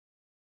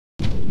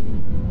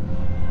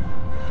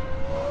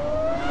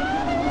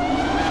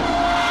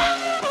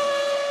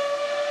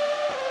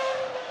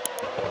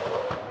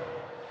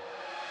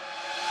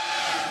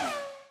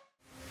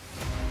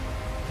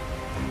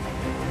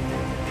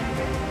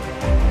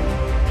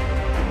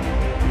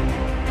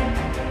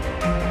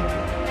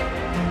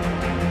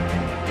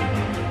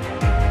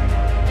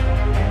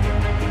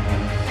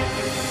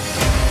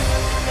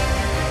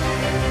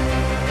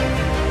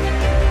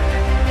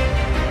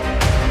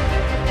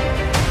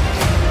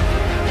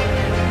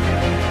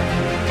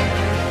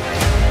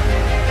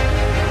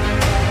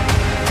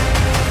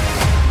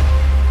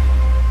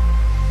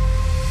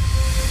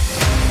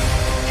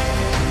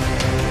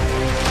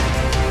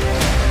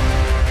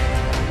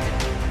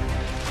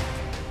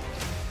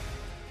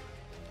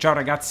Ciao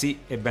ragazzi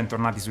e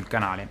bentornati sul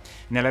canale.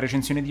 Nella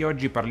recensione di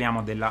oggi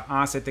parliamo della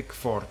Asetek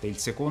Forte, il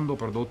secondo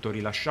prodotto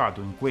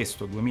rilasciato in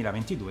questo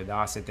 2022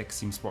 da Asetek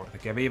Simsport,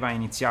 che aveva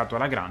iniziato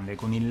alla grande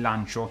con il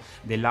lancio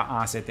della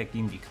Asetek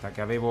Invicta,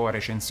 che avevo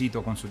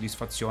recensito con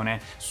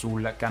soddisfazione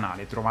sul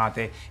canale.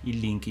 Trovate il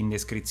link in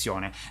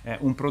descrizione.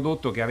 Un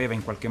prodotto che aveva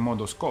in qualche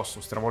modo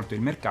scosso, stravolto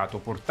il mercato,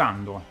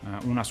 portando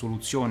una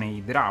soluzione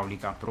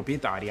idraulica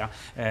proprietaria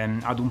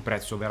ad un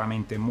prezzo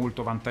veramente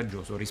molto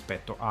vantaggioso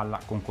rispetto alla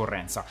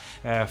concorrenza.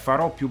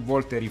 Farò più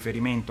volte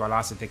riferimento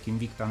all'Asetek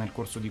Invicta nel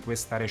corso di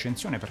questa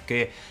recensione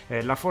perché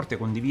la Forte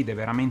condivide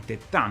veramente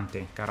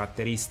tante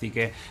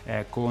caratteristiche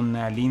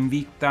con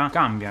l'Invicta.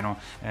 Cambiano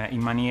in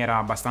maniera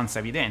abbastanza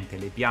evidente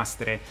le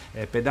piastre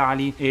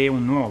pedali e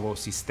un nuovo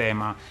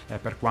sistema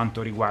per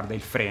quanto riguarda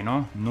il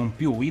freno, non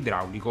più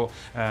idraulico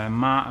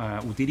ma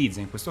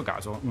utilizza in questo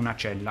caso una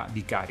cella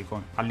di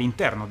carico.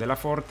 All'interno della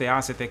Forte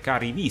Asetek ha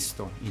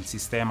rivisto il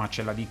sistema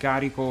cella di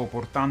carico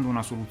portando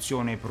una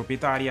soluzione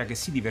proprietaria che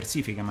si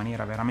diversifica in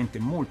maniera veramente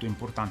molto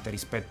importante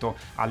rispetto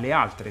alle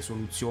altre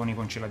soluzioni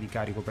con cella di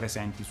carico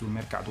presenti sul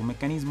mercato. Un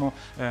meccanismo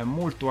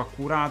molto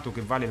accurato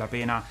che vale la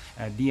pena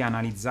di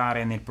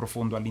analizzare nel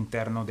profondo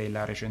all'interno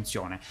della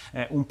recensione.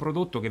 Un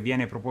prodotto che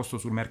viene proposto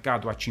sul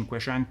mercato a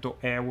 500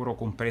 euro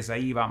compresa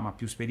IVA ma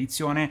più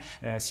spedizione.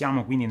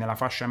 Siamo quindi nella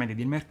fascia media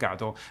del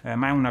mercato,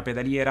 ma è una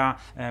pedaliera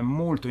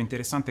molto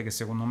interessante che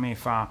secondo me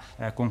fa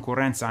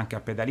concorrenza anche a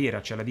pedaliera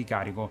a cella di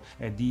carico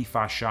di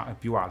fascia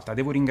più alta.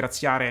 Devo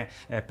ringraziare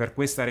per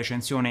questa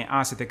recensione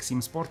Asetek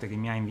Simsport che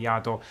mi ha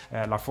inviato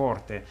la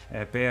Forte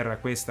per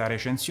questa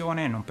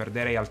recensione. Non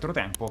perderei altro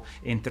tempo,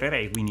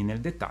 entrerei quindi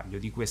nel dettaglio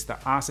di questa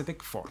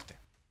Asetek Forte.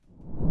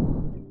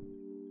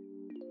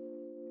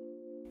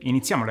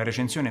 Iniziamo la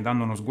recensione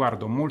dando uno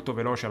sguardo molto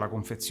veloce alla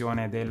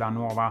confezione della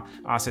nuova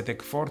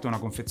Asetek Forte, una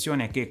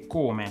confezione che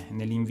come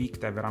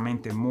nell'Invicta è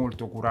veramente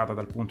molto curata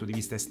dal punto di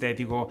vista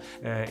estetico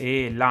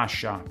e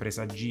lascia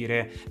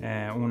presagire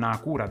una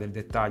cura del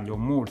dettaglio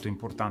molto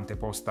importante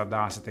posta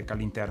da Asetek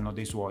all'interno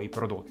dei suoi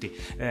prodotti.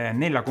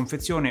 Nella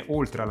confezione,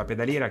 oltre alla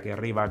pedaliera che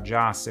arriva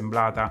già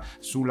assemblata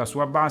sulla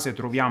sua base,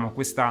 troviamo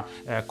questa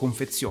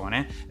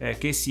confezione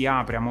che si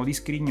apre a mo' di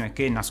scrigno e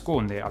che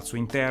nasconde al suo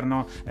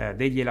interno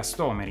degli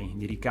elastomeri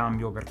di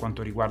cambio per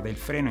quanto riguarda il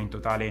freno. In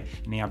totale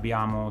ne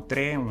abbiamo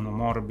tre, uno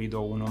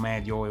morbido, uno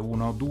medio e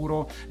uno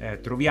duro.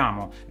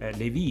 Troviamo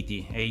le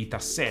viti e i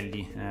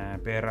tasselli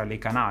per le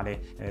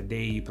canale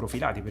dei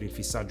profilati per il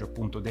fissaggio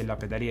appunto della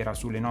pedaliera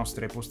sulle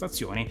nostre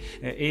postazioni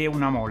e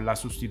una molla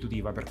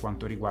sostitutiva per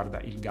quanto riguarda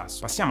il gas.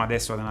 Passiamo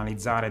adesso ad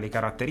analizzare le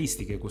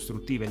caratteristiche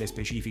costruttive e le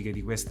specifiche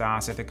di questa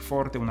Asetek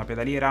Forte, una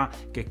pedaliera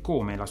che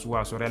come la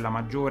sua sorella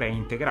maggiore è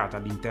integrata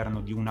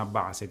all'interno di una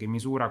base che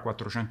misura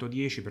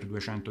 410 x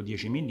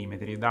 210 mm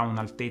e dà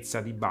un'altezza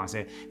di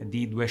base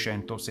di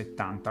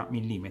 270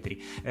 mm.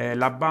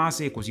 La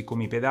base, così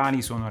come i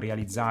pedali, sono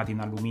realizzati in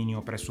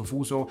alluminio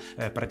pressofuso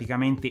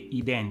praticamente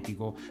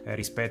identico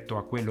rispetto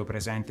a quello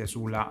presente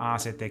sulla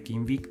Asetek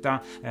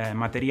Invicta,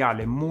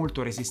 materiale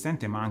molto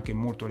resistente ma anche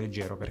molto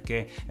leggero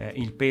perché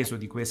il peso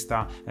di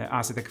questa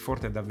Asetek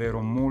Forte è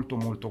davvero molto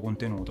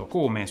contenuto.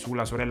 Come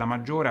sulla sorella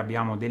maggiore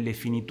abbiamo delle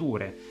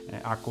finiture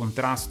a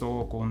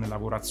contrasto con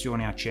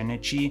lavorazione a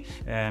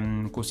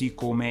CNC, così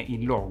come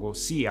il logo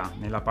sia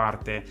nella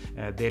parte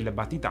del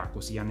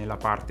battitacco sia nella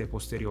parte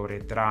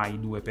posteriore tra i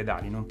due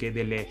pedali, nonché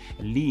delle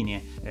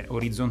linee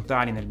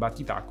orizzontali nel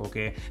battitacco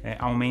che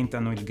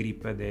aumentano il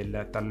grip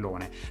del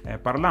tallone.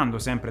 Parlando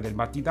sempre del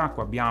battitacco,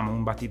 abbiamo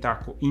un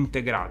battitacco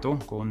integrato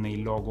con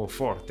il logo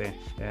Forte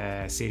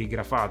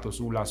serigrafato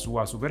sulla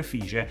sua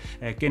superficie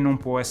che non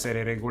può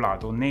essere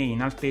regolato né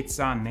in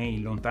altezza né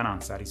in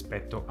lontananza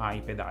rispetto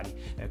ai pedali,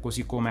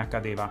 così come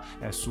accadeva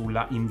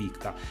sulla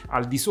Invicta.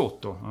 Al di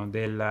sotto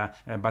del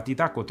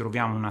battitacco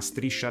troviamo una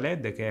striscia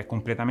LED che è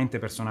completamente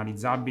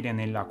personalizzabile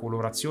nella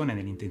colorazione,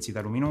 nell'intensità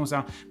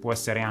luminosa, può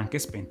essere anche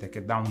spenta e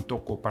che dà un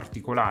tocco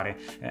particolare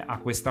a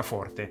questa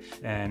Forte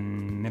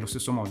nello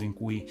stesso modo in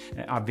cui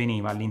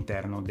avveniva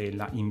all'interno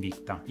della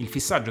Invicta. Il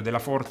fissaggio della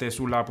Forte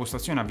sulla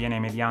postazione avviene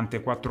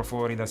mediante 4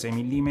 fori da 6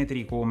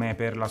 mm come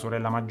per la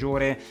sorella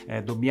maggiore.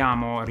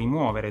 Dobbiamo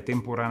rimuovere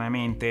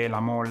temporaneamente la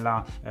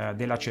molla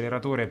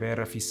dell'acceleratore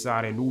per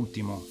fissare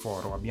l'ultimo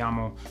foro.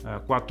 Abbiamo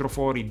 4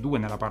 fori, 2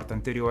 nella parte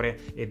anteriore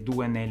e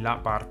 2 nella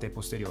parte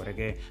posteriore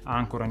che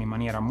ancorano in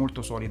maniera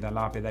molto solida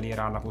la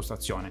pedaliera alla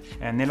postazione.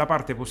 Nella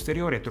parte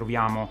posteriore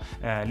troviamo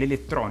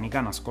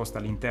l'elettronica nascosta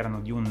all'interno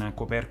di un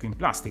coperchio in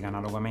plastica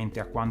analogamente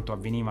a quanto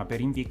avveniva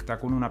per Invicta,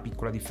 con una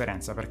piccola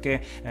differenza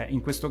perché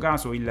in questo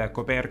caso il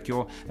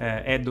coperchio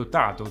è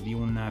dotato di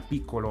un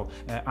piccolo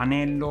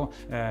anello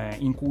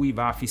in cui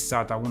va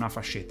fissata una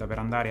fascetta per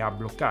andare a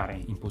bloccare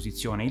in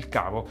posizione il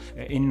cavo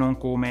e non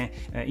come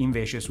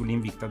invece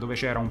sull'Invicta dove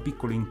c'era un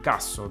piccolo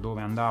incasso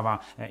dove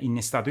andava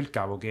innestato il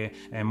cavo che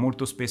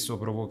molto spesso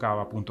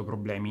provocava appunto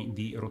problemi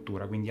di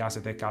rottura, quindi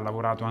Asetek ha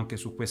lavorato anche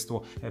su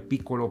questo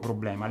piccolo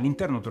problema.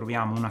 All'interno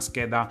troviamo una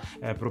scheda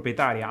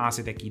proprietaria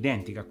Asetek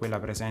identica a quella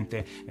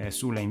presente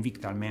sulla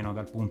Invicta, almeno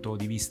dal punto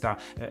di vista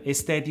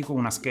estetico,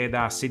 una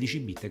scheda 16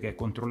 bit che è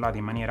controllata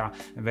in maniera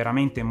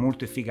veramente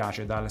molto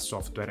efficace dal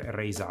software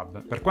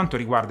RaceHub. Per quanto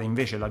riguarda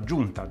invece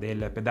l'aggiunta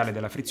del pedale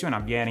della frizione,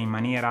 avviene in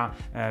maniera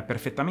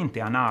perfettamente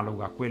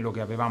analoga a quello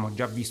che avevamo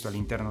già visto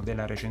all'interno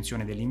della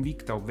recensione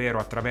dell'Invicta, ovvero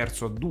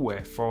attraverso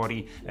due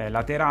fori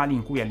laterali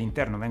in cui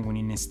all'interno vengono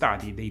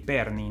innestati dei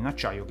perni in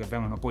acciaio che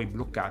vengono poi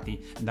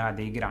bloccati da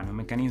dei grani. Un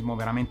meccanismo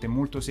veramente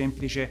molto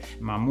semplice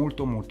ma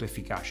molto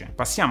efficace.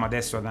 Passiamo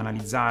adesso ad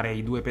analizzare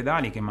i due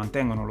pedali che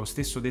mantengono lo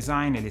stesso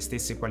design e le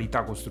stesse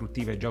qualità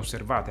costruttive già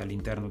osservate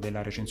all'interno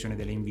della recensione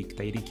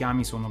dell'Invicta. I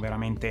richiami sono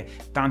veramente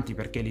tanti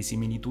perché le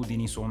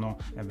similitudini sono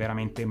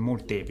veramente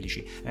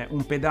molteplici.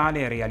 Un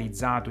pedale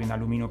realizzato in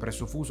alluminio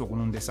pressofuso con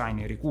un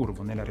design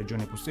ricurvo nella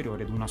regione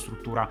posteriore ed una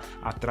struttura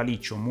a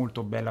traliccio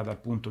molto bella dal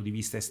punto di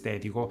vista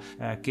estetico,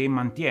 che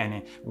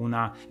mantiene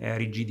una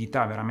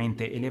rigidità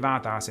veramente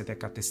elevata.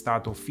 Asetek ha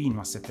testato fino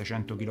a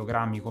 700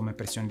 kg come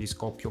pressione di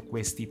scoppio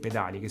questi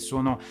pedali, che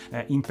sono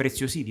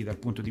impreziositi dal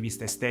punto di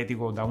vista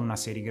estetico da una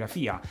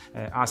serigrafia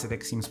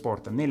Asetek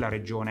Simsport nella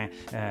regione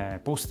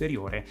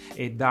posteriore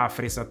e da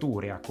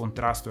fresature a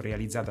contrasto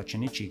realizzate a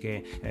CNC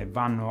che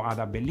vanno ad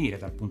abbellire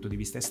dal punto di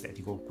vista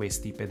estetico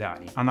questi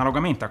pedali.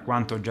 Analogamente a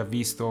quanto già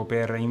visto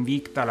per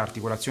Invicta,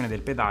 l'articolazione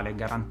del pedale è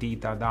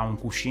garantita da un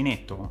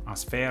cuscinetto a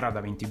sfera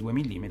da 22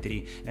 mm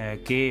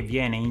che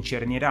viene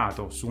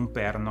incernierato su un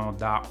perno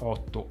da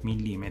 8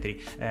 mm,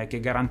 che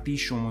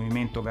garantisce un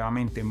movimento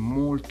veramente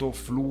molto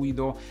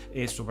fluido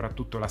e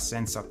soprattutto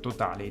l'assenza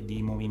totale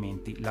di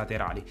movimenti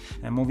laterali.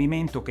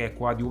 Movimento che è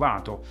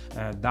coadiuvato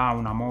da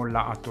una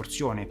molla a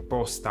torsione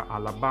posta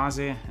alla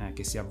base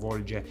che si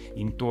avvolge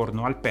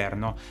intorno al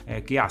perno,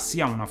 che ha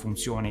sia una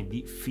funzione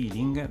di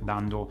feeling,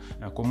 dando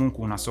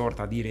comunque una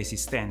sorta di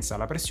resistenza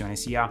alla pressione,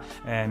 sia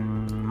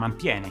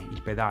mantiene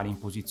il pedale in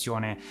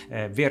posizione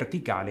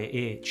verticale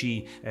e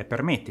ci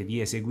permette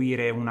di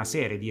eseguire una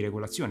serie di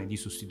regolazioni, di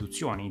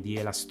sostituzioni, di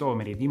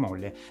elastomeri e di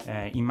molle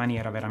in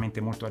maniera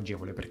veramente molto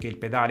agevole, perché il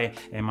pedale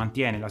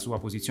mantiene la sua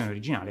posizione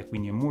originale,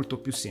 quindi è molto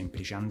più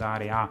semplice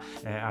andare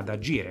ad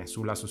agire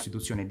sulla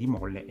sostituzione di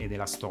molle ed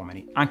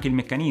elastomeri. Anche il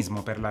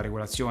meccanismo per la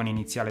regolazione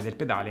iniziale del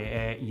pedale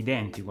è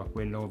identico a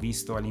quello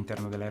visto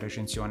all'interno della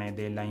recensione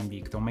della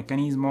Invicta, un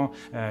meccanismo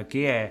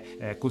che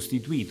è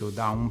costituito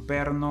da un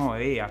perno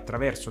e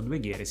attraverso due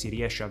ghiere si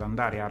riesce ad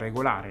andare a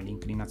regolare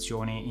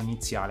l'inclinazione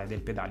iniziale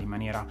del pedale in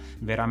maniera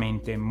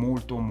veramente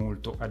molto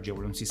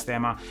agevole. Un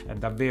sistema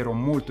davvero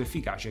molto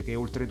efficace che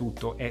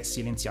oltretutto è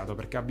silenziato,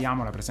 perché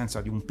abbiamo la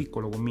presenza di un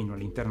piccolo gommino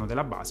all'interno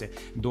della base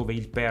dove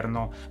il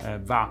perno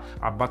va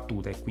a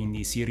battuta e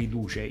quindi si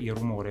riduce il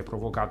rumore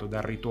provocato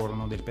dal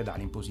ritorno del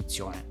pedale in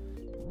posizione.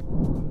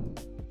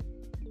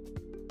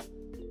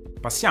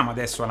 Passiamo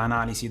adesso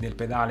all'analisi del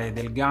pedale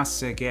del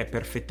gas, che è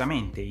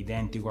perfettamente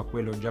identico a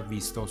quello già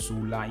visto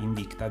sulla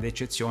Invicta, ad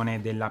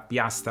eccezione della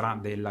piastra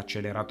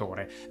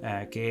dell'acceleratore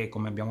che,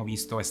 come abbiamo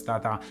visto, è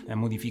stata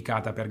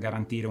modificata per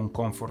garantire un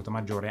comfort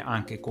maggiore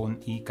anche con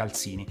i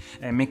calzini.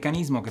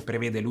 Meccanismo che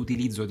prevede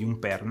l'utilizzo di un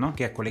perno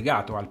che è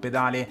collegato al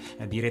pedale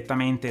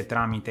direttamente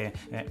tramite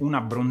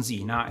una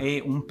bronzina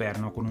e un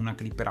perno con una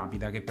clip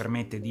rapida che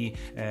permette di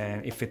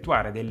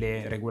effettuare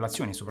delle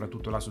regolazioni,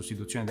 soprattutto la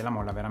sostituzione della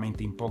molla,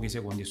 veramente in pochi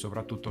secondi e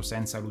soprattutto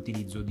senza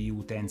l'utilizzo di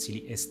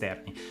utensili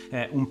esterni.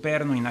 Un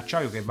perno in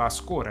acciaio che va a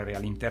scorrere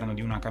all'interno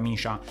di una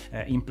camicia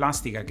in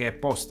plastica che è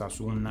posta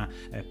su un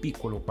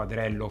piccolo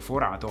quadrello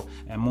forato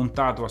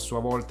montato a sua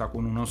volta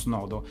con uno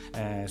snodo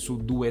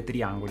su due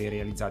triangoli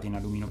realizzati in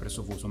alluminio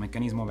pressofuso,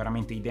 meccanismo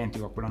veramente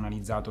identico a quello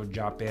analizzato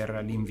già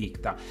per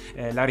l'Invicta.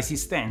 La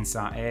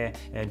resistenza è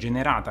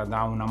generata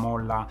da una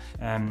molla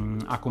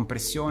a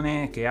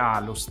compressione che ha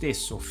lo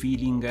stesso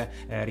feeling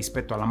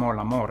rispetto alla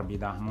molla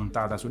morbida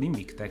montata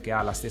sull'Invicta e che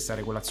ha la stessa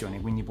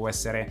regolazione, quindi può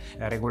essere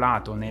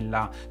regolato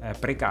nella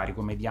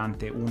precarico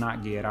mediante una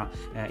ghiera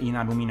in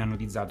alluminio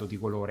anodizzato di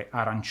colore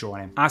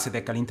arancione.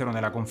 Asetek all'interno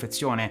della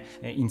confezione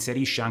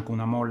inserisce anche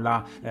una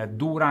molla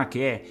dura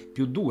che è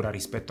più dura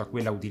rispetto a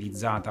quella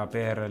utilizzata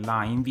per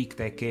la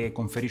Invicta e che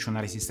conferisce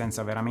una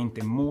resistenza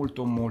veramente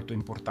molto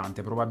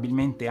importante,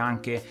 probabilmente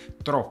anche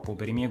troppo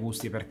per i miei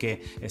gusti, perché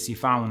si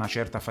fa una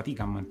certa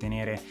fatica a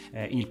mantenere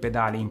il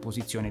pedale in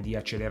posizione di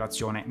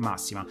accelerazione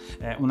massima.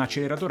 Un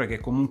acceleratore che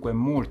comunque è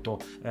molto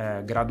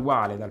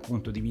graduale dal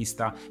punto di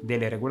vista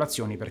delle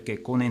regolazioni,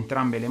 perché con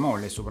entrambe le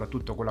molle,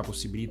 soprattutto con la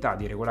possibilità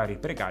di regolare il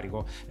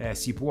precarico,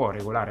 si può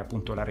regolare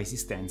appunto la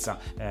resistenza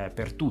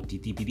per tutti i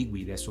tipi di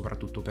guide e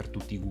soprattutto per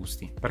tutti i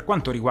gusti. Per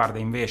quanto riguarda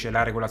invece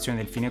la regolazione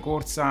del fine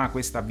corsa,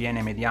 questa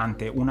avviene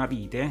mediante una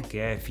vite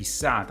che è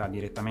fissata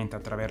direttamente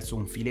attraverso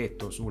un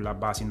filetto sulla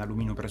base in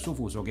alluminio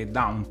pressofuso che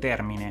dà un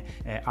termine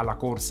alla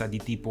corsa di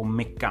tipo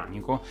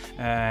meccanico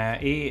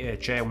e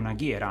c'è una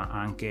ghiera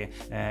anche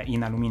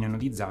in alluminio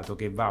anodizzato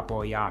che va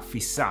poi poi a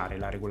fissare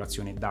la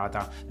regolazione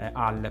data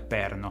al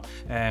perno.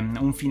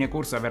 Un fine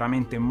corsa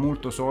veramente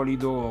molto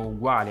solido,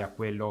 uguale a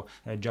quello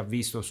già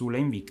visto sulla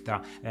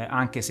Invicta,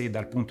 anche se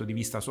dal punto di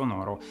vista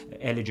sonoro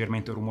è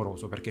leggermente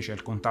rumoroso, perché c'è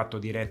il contatto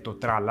diretto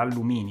tra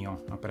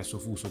l'alluminio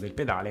pressofuso del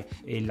pedale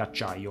e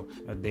l'acciaio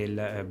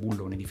del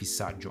bullone di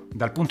fissaggio.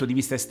 Dal punto di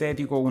vista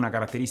estetico, una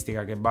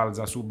caratteristica che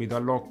balza subito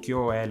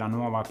all'occhio è la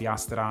nuova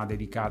piastra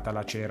dedicata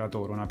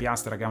all'acceleratore, una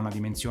piastra che ha una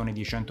dimensione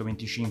di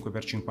 125 x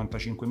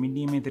 55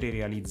 mm,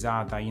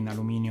 realizzata in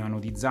alluminio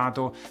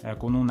anodizzato,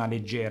 con una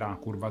leggera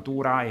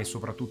curvatura e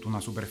soprattutto una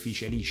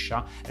superficie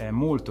liscia,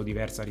 molto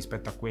diversa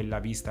rispetto a quella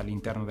vista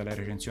all'interno della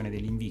recensione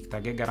dell'Invicta,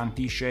 che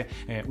garantisce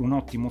un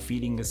ottimo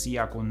feeling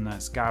sia con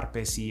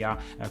scarpe sia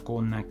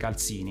con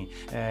calzini.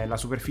 La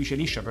superficie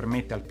liscia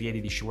permette al piede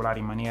di scivolare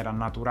in maniera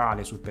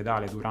naturale sul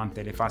pedale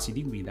durante le fasi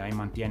di guida e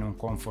mantiene un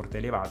comfort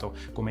elevato,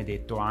 come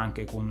detto,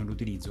 anche con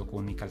l'utilizzo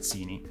con i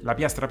calzini. La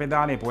piastra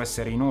pedale può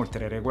essere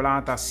inoltre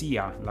regolata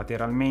sia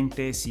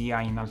lateralmente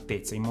sia in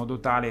altezza, in modo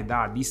tale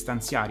da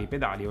distanziare i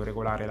pedali o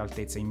regolare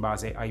l'altezza in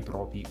base ai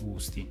propri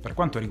gusti. Per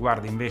quanto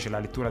riguarda invece la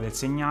lettura del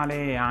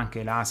segnale,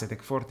 anche la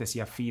Asetek Forte si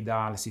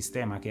affida al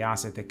sistema che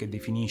Asetek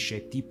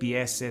definisce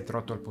TPS,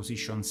 Throttle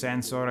Position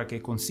Sensor,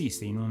 che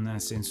consiste in un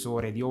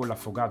sensore di Hall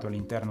affogato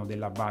all'interno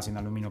della base in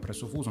alluminio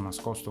pressofuso,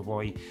 nascosto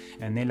poi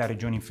nella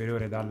regione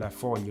inferiore dal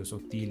foglio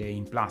sottile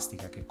in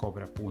plastica che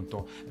copre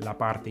appunto la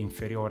parte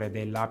inferiore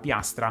della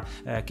piastra,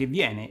 che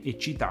viene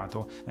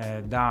eccitato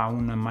da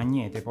un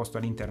magnete posto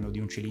all'interno di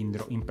un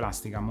cilindro in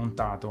plastica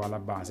montato alla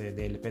base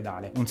del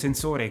pedale. Un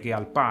sensore che,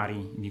 al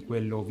pari di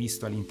quello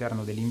visto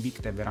all'interno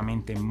dell'Invicta, è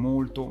veramente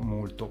molto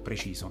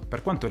preciso.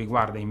 Per quanto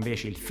riguarda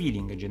invece il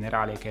feeling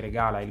generale che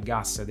regala il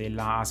gas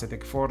della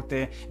Asetek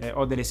Forte,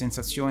 ho delle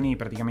sensazioni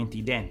praticamente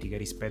identiche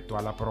rispetto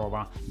alla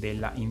prova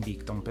della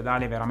Invicta. Un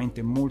pedale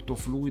veramente molto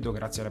fluido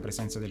grazie alla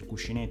presenza del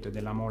cuscinetto e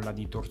della molla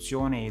di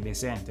torsione, ed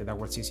esente da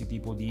qualsiasi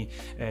tipo di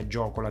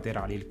gioco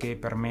laterale, il che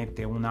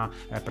permette una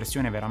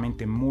pressione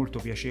veramente molto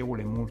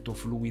piacevole, molto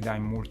fluida e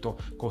molto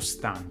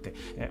costante.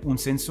 Un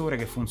sensore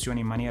che funziona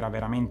in maniera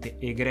veramente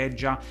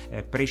egregia,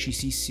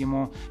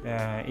 precisissimo,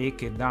 e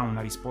che dà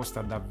una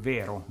risposta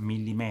davvero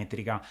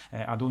millimetrica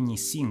ad ogni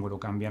singolo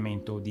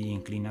cambiamento di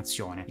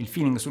inclinazione. Il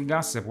feeling sul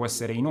gas può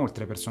essere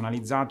inoltre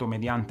personalizzato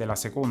mediante la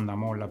seconda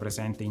molla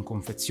presente in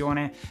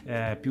confezione,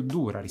 più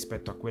dura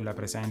rispetto a quella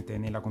presente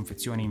nella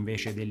confezione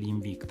invece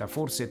dell'Invicta,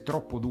 forse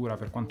troppo dura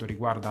per quanto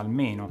riguarda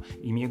almeno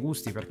i miei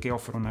gusti, perché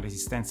offre una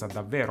resistenza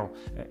davvero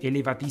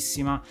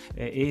elevatissima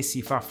e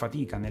si fa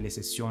fatica nelle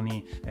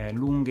sessioni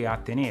lunghe a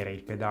tenere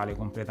il pedale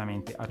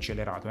completamente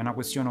accelerato. È una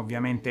questione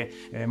ovviamente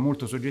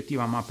molto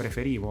soggettiva, ma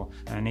preferivo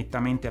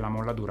nettamente la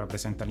molla dura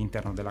presente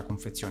all'interno della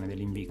confezione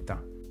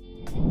dell'Invicta.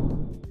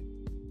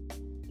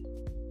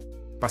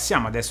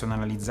 Passiamo adesso ad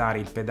analizzare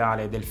il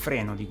pedale del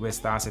freno di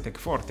questa Asetek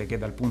Forte, che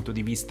dal punto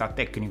di vista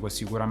tecnico è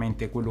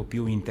sicuramente quello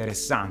più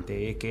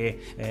interessante e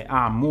che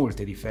ha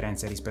molte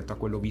differenze rispetto a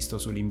quello visto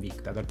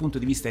sull'Invicta. Dal punto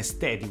di vista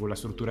estetico la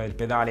struttura del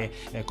pedale,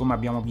 come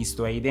abbiamo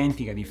visto, è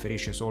identica,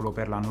 differisce solo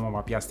per la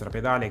nuova piastra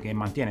pedale, che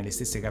mantiene le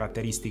stesse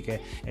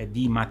caratteristiche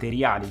di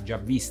materiali già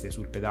viste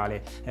sul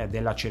pedale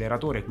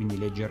dell'acceleratore, quindi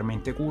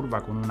leggermente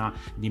curva, con una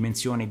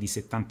dimensione di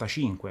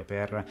 75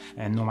 x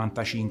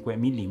 95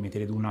 mm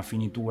ed una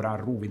finitura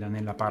ruvida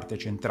nella parte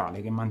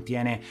centrale, che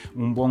mantiene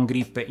un buon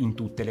grip in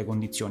tutte le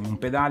condizioni. Un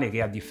pedale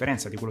che, a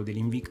differenza di quello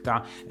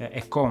dell'Invicta,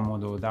 è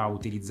comodo da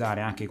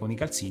utilizzare anche con i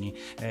calzini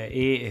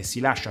e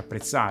si lascia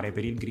apprezzare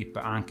per il grip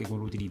anche con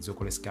l'utilizzo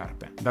con le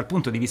scarpe. Dal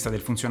punto di vista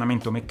del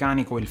funzionamento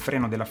meccanico, il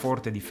freno della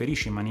Forte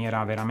differisce in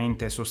maniera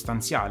veramente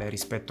sostanziale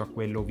rispetto a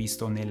quello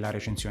visto nella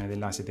recensione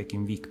dell'Asetek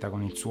Invicta,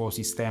 con il suo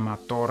sistema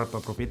Torp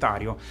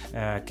proprietario,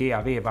 che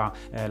aveva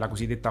la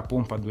cosiddetta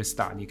pompa a due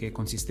stadi, che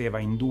consisteva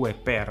in due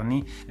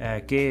perni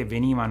che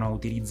venivano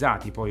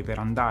utilizzati poi per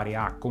andare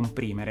a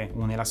comprimere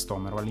un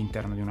elastomero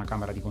all'interno di una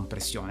camera di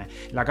compressione.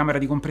 La camera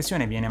di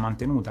compressione viene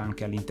mantenuta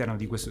anche all'interno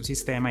di questo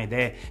sistema ed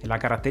è la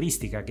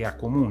caratteristica che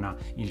accomuna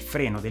il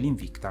freno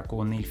dell'Invicta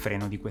con il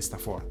freno di questa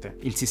Forte.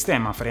 Il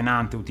sistema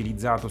frenante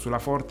utilizzato sulla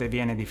Forte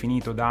viene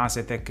definito da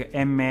Asetek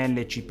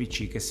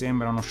M.L.C.P.C, che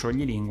sembra uno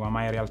scioglilingua,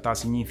 ma in realtà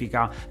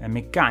significa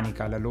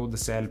Mechanical Load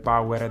Cell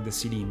Powered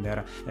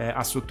Cylinder,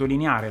 a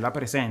sottolineare la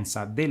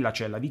presenza della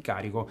cella di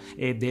carico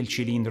e del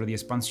cilindro di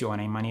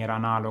espansione, in maniera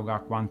analoga a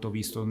quanto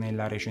visto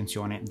nella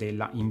recensione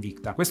della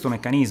Invicta. Questo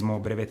meccanismo,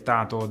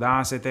 brevettato da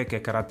Asetek,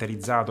 è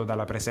caratterizzato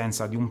dalla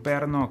presenza di un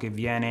perno che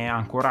viene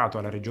ancorato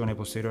alla regione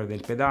posteriore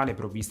del pedale,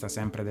 provvista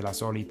sempre della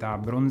solita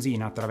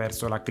bronzina,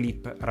 attraverso la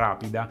clip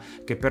rapida,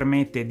 che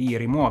permette di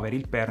rimuovere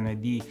il perno e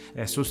di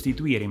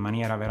sostituire in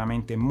maniera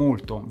veramente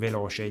molto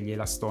veloce gli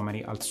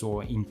elastomeri al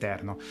suo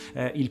interno.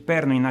 Il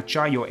perno in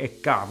acciaio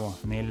è cavo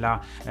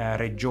nella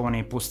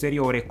regione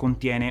posteriore e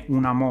contiene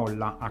una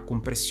molla a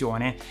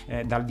compressione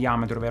dal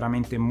diametro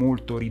veramente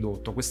molto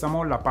ridotto. Questa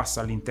molla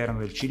passa all'interno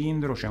del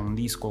cilindro, c'è un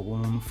disco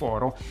con un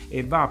foro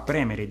e va a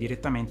premere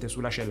direttamente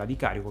sulla cella di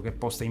carico, che è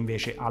posta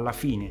invece alla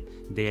fine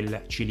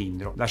del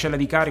cilindro. La cella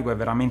di carico è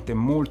veramente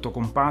molto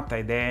compatta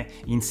ed è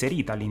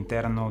inserita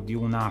all'interno di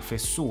una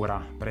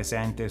fessura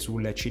presente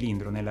sul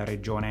cilindro nella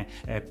regione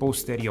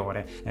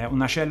posteriore.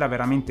 Una cella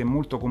veramente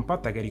molto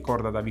compatta che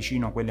ricorda da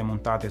vicino quelle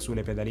montate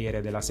sulle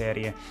pedaliere della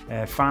serie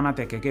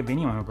Fanatec, che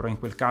venivano però in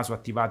quel caso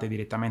attivate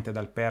direttamente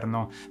dal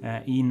perno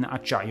in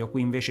acciaio.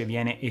 Qui invece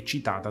viene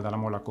eccitata dalla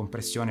molla a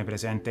compressione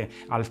presente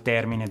al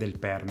termine del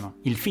perno.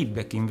 Il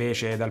feedback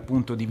invece dal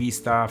punto di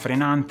vista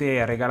frenante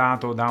è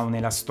regalato da un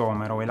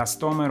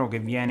elastomero che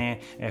viene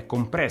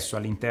compresso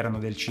all'interno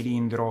del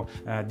cilindro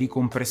di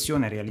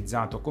compressione,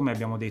 realizzato come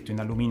abbiamo detto in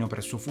alluminio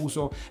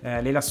pressofuso.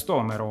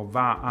 L'elastomero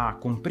va a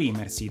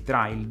comprimersi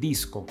tra il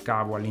disco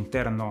cavo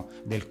all'interno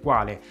del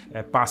quale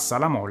passa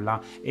la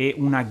molla e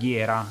una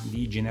ghiera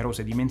di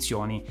generose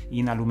dimensioni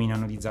in alluminio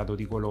anodizzato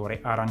di colore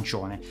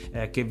arancione,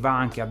 che va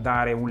anche a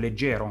dare un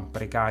leggero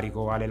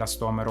precarico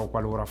all'elastomero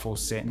qualora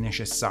fosse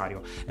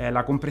necessario.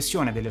 La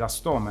compressione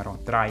dell'elastomero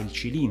tra il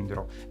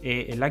cilindro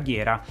e la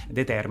ghiera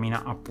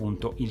determina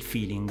appunto il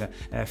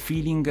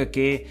feeling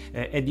che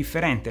è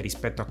differente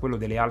rispetto a quello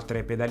delle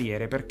altre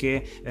pedaliere,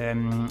 perché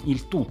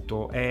il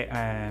tutto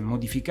è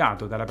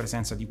modificato dalla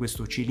presenza di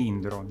questo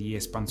cilindro di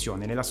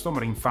espansione.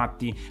 L'elastomero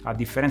infatti, a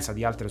differenza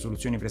di altre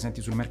soluzioni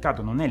presenti sul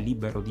mercato, non è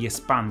libero di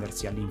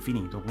espandersi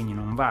all'infinito, quindi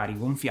non va a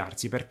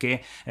rigonfiarsi,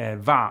 perché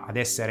va ad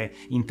essere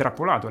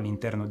intrappolato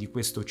all'interno di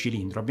questo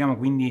cilindro. Abbiamo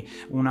quindi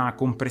una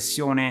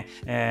compressione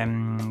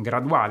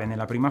graduale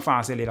nella prima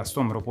fase,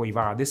 l'elastomero poi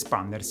va ad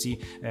espandersi,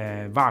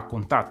 va a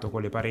contatto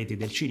con le pareti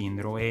del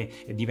cilindro e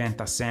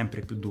diventa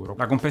sempre più duro.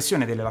 La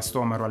compressione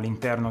dell'elastomero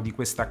all'interno di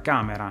questa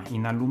camera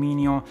in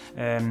alluminio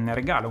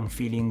regala un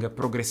feeling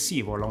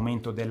progressivo,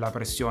 l'aumento della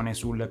pressione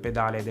sul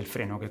pedale del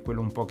freno, che è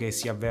quello un po' che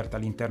si avverte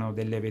all'interno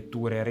delle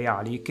vetture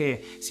reali,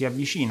 che si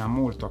avvicina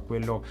molto a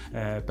quello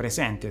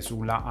presente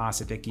sulla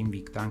Asetek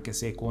Invicta, anche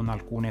se con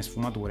alcune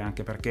sfumature,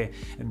 anche perché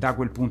da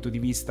quel punto di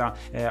vista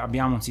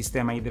abbiamo un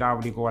sistema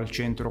idraulico al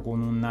centro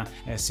con un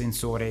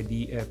sensore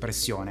di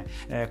pressione.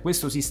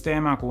 Questo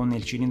sistema con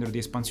il cilindro di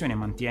espansione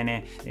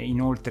mantiene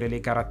inoltre le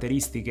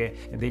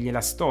caratteristiche degli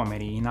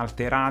elastomeri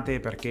inalterate,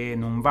 perché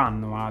non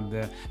vanno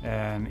ad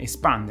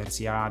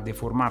espandersi, a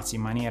deformarsi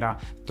in maniera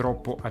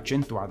troppo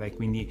accentuata, e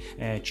quindi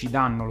ci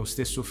danno lo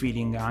stesso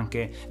feeling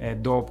anche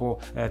dopo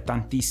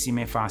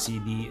tantissime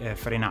fasi di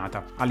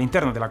frenata.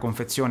 All'interno della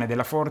confezione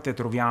della Forte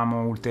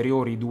troviamo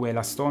ulteriori 2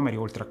 elastomeri,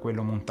 oltre a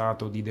quello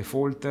montato di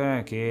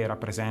default che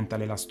rappresenta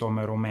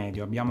l'elastomero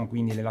medio. Abbiamo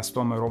quindi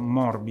l'elastomero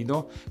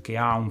morbido, che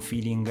ha un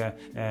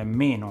feeling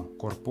meno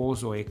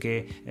corposo e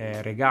che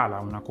regala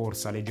una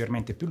corsa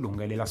leggermente più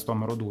lunga, e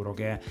l'elastomero duro,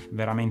 che è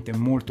veramente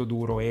molto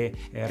duro e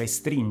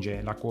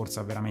restringe la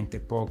corsa a veramente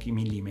pochi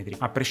millimetri.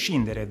 A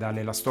prescindere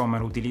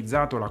dall'elastomero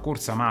utilizzato, la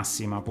corsa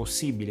massima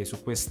possibile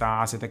su questa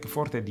Asetek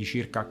Forte è di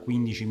circa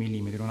 15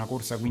 mm, una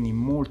corsa quindi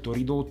molto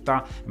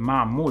ridotta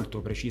ma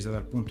molto precisa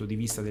dal punto di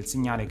vista del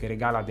segnale, che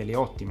regala delle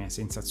ottime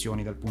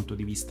sensazioni dal punto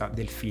di vista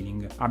del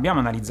feeling. Abbiamo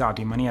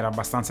analizzato in maniera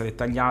abbastanza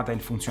dettagliata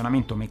il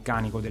funzionamento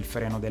meccanico del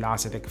freno della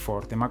Asetek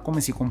Forte, ma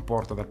come si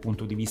comporta dal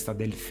punto di vista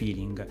del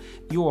feeling?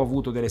 Io ho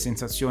avuto delle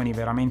sensazioni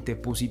veramente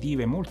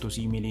positive, molto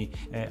simili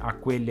a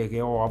quelle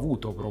che ho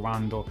avuto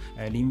provando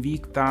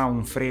l'Invicta,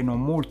 un freno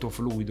molto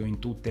fluido in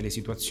tutte le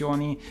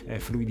situazioni,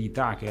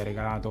 fluidità che è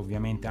regalata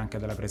ovviamente anche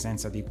dalla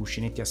presenza dei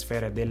cuscinetti a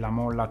sfera e della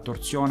molla a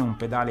torsione, un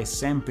pedale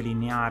sempre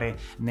lineare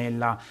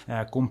nella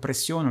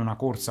compressione, una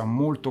corsa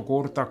molto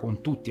corta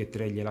con tutti e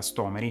 3 gli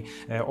elastomeri.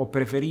 Ho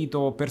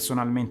preferito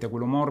personalmente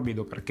quello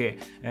morbido perché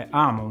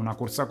amo una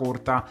corsa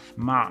corta,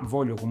 ma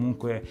voglio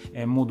comunque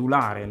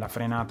modulare la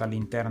frenata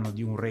all'interno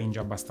di un range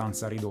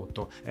abbastanza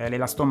ridotto.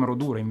 L'elastomero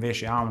duro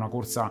invece ha una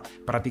corsa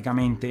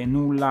praticamente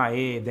nulla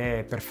ed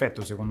è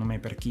perfetto secondo me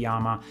per chi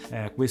ama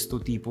questo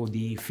tipo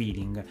di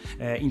feeling.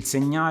 Il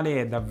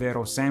segnale è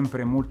davvero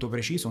sempre molto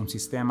preciso, un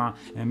sistema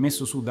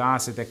messo su da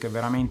Asetek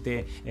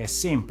veramente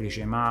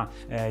semplice ma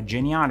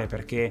geniale,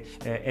 perché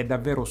è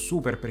davvero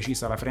super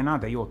precisa la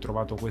frenata. Io ho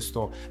trovato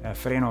questo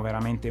freno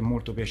veramente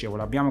molto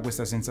piacevole. Abbiamo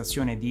questa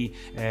sensazione di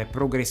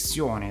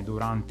progressione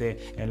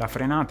durante la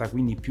frenata,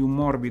 quindi più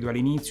morbido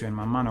all'inizio, e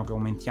man mano che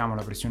aumentiamo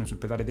la pressione sul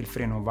pedale del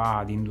freno va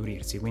ad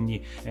indurirsi,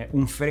 quindi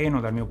un freno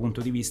dal mio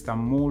punto di vista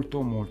molto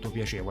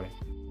piacevole.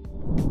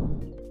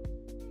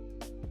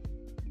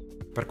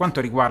 Per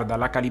quanto riguarda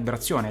la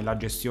calibrazione e la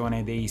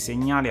gestione dei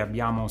segnali,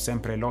 abbiamo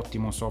sempre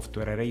l'ottimo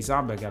software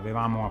RaceHub che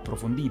avevamo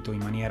approfondito in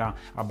maniera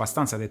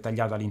abbastanza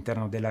dettagliata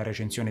all'interno della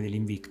recensione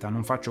dell'Invicta.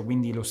 Non faccio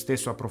quindi lo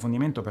stesso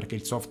approfondimento perché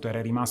il software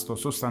è rimasto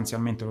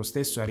sostanzialmente lo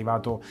stesso. È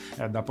arrivato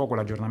da poco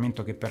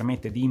l'aggiornamento che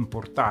permette di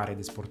importare ed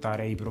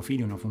esportare i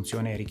profili, una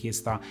funzione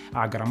richiesta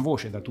a gran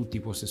voce da tutti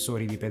i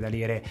possessori di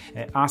pedaliere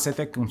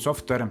Asetek, un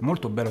software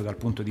molto bello dal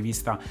punto di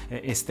vista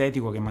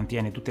estetico, che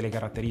mantiene tutte le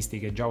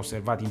caratteristiche già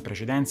osservate in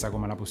precedenza,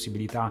 come la possibilità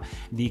possibilità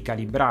di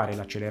calibrare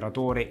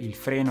l'acceleratore, il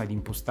freno ed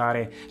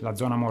impostare la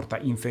zona morta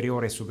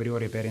inferiore e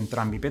superiore per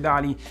entrambi i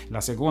pedali,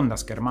 la seconda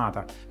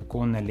schermata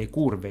con le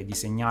curve di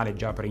segnale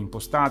già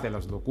preimpostate, la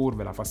slow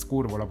curve, la fast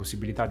curve, la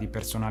possibilità di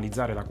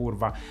personalizzare la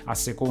curva a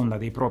seconda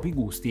dei propri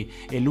gusti,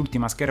 e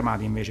l'ultima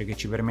schermata invece che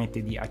ci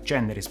permette di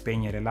accendere e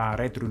spegnere la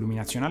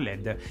retroilluminazione a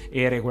LED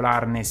e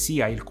regolarne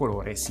sia il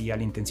colore sia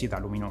l'intensità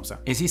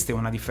luminosa. Esiste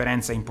una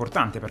differenza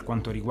importante per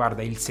quanto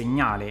riguarda il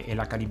segnale e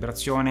la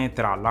calibrazione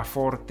tra la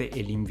Forte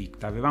e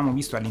l'Invicta. Avevamo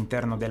visto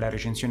all'interno della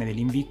recensione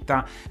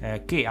dell'Invicta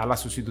che alla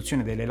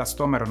sostituzione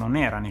dell'elastomero non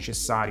era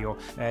necessario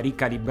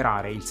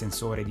ricalibrare il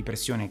sensore di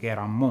pressione che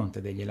era a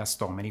monte degli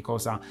elastomeri,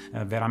 cosa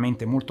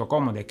veramente molto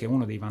comoda e che è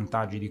uno dei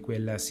vantaggi di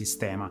quel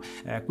sistema.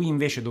 Qui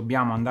invece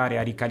dobbiamo andare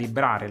a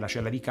ricalibrare la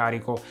cella di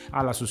carico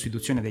alla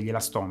sostituzione degli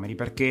elastomeri,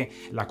 perché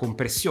la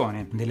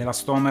compressione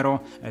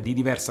dell'elastomero di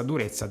diversa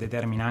durezza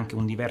determina anche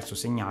un diverso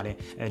segnale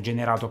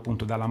generato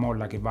appunto dalla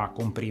molla che va a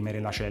comprimere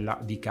la cella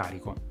di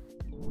carico.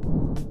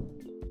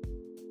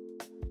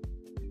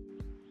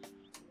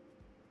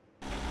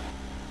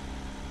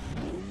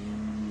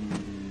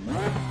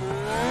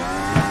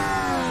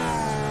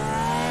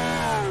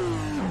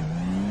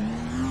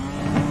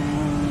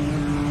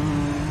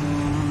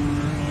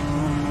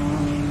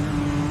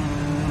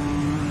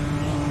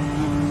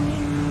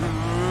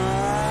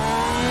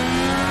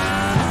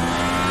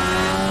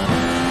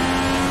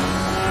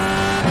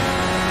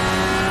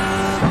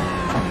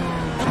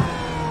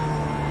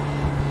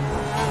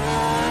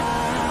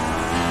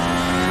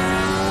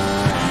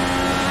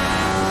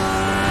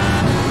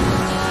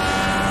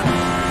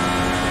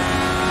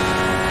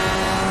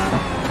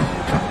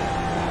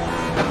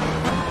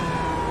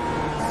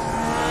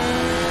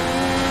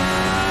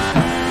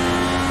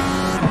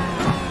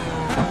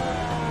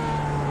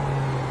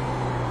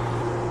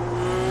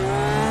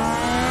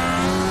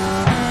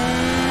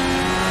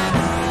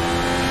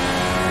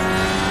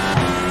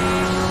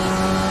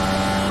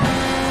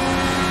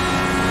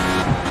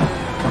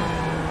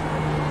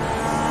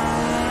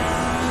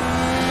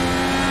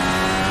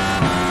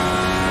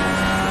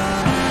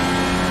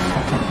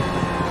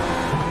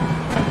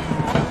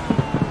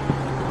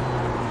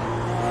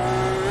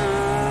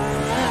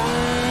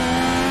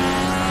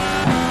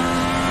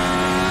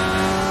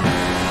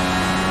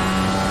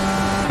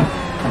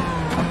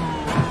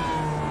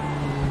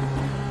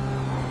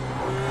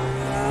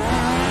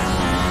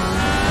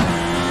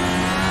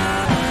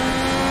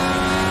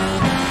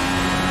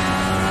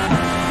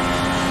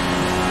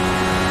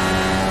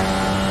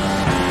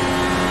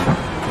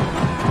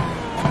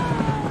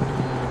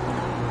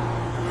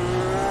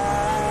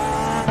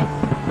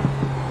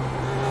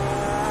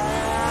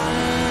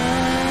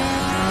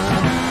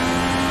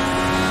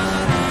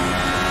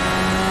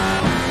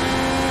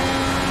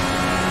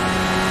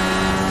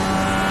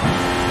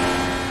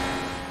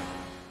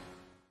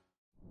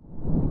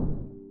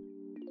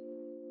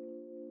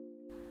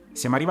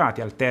 Siamo arrivati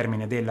al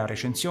termine della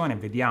recensione,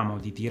 vediamo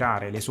di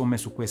tirare le somme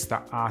su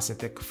questa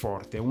Asetek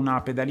Forte,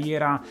 una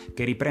pedaliera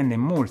che riprende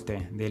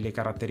molte delle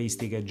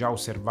caratteristiche già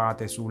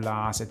osservate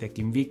sulla Asetek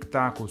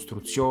Invicta: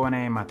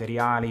 costruzione,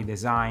 materiali,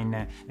 design,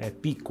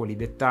 piccoli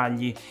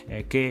dettagli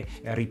che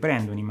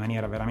riprendono in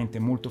maniera veramente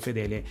molto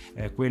fedele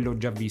quello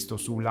già visto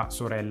sulla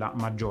sorella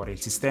maggiore. Il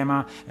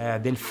sistema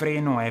del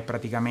freno è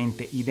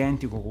praticamente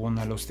identico,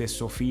 con lo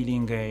stesso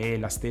feeling e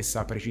la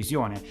stessa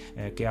precisione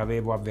che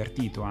avevo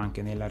avvertito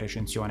anche nella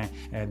recensione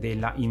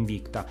della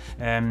Invicta.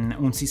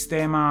 Un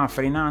sistema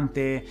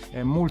frenante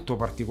molto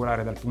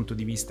particolare dal punto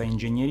di vista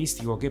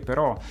ingegneristico, che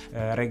però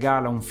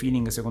regala un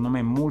feeling secondo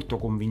me molto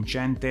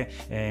convincente.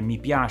 Mi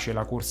piace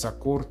la corsa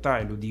corta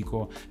e lo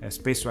dico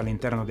spesso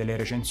all'interno delle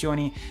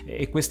recensioni,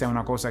 e questa è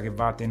una cosa che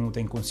va tenuta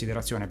in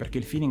considerazione, perché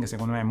il feeling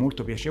secondo me è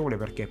molto piacevole,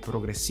 perché è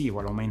progressivo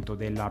all'aumento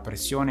della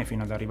pressione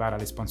fino ad arrivare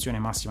all'espansione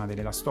massima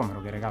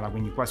dell'elastomero, che regala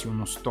quindi quasi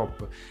uno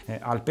stop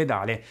al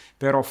pedale,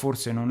 però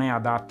forse non è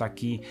adatta a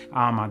chi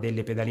ama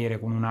delle pedaliere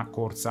con una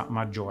corsa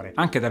maggiore.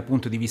 Anche dal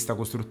punto di vista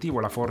costruttivo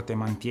la Forte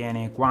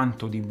mantiene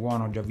quanto di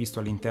buono già visto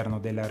all'interno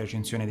della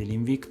recensione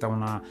dell'Invicta,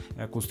 una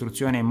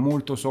costruzione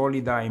molto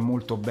solida e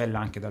molto bella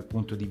anche dal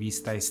punto di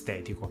vista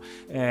estetico.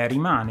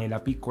 Rimane la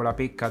piccola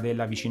pecca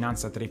della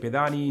vicinanza tra i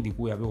pedali, di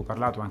cui avevo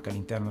parlato anche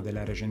all'interno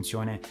della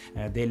recensione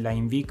della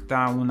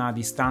Invicta, una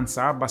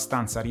distanza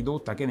abbastanza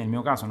ridotta che nel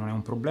mio caso non è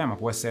un problema,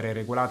 può essere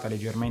regolata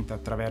leggermente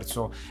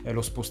attraverso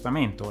lo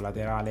spostamento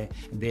laterale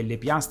delle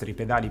piastre. I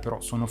pedali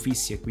però sono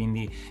fissi e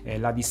quindi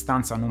la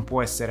distanza non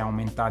può essere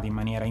aumentata in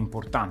maniera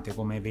importante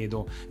come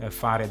vedo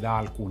fare da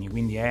alcuni,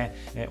 quindi è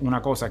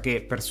una cosa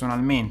che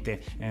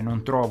personalmente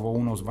non trovo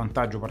uno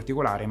svantaggio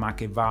particolare, ma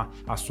che va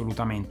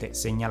assolutamente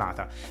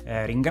segnalata.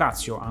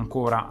 Ringrazio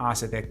ancora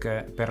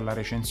Asetek per la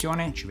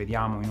recensione, ci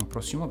vediamo in un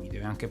prossimo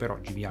video e anche per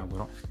oggi vi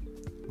auguro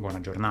buona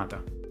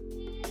giornata.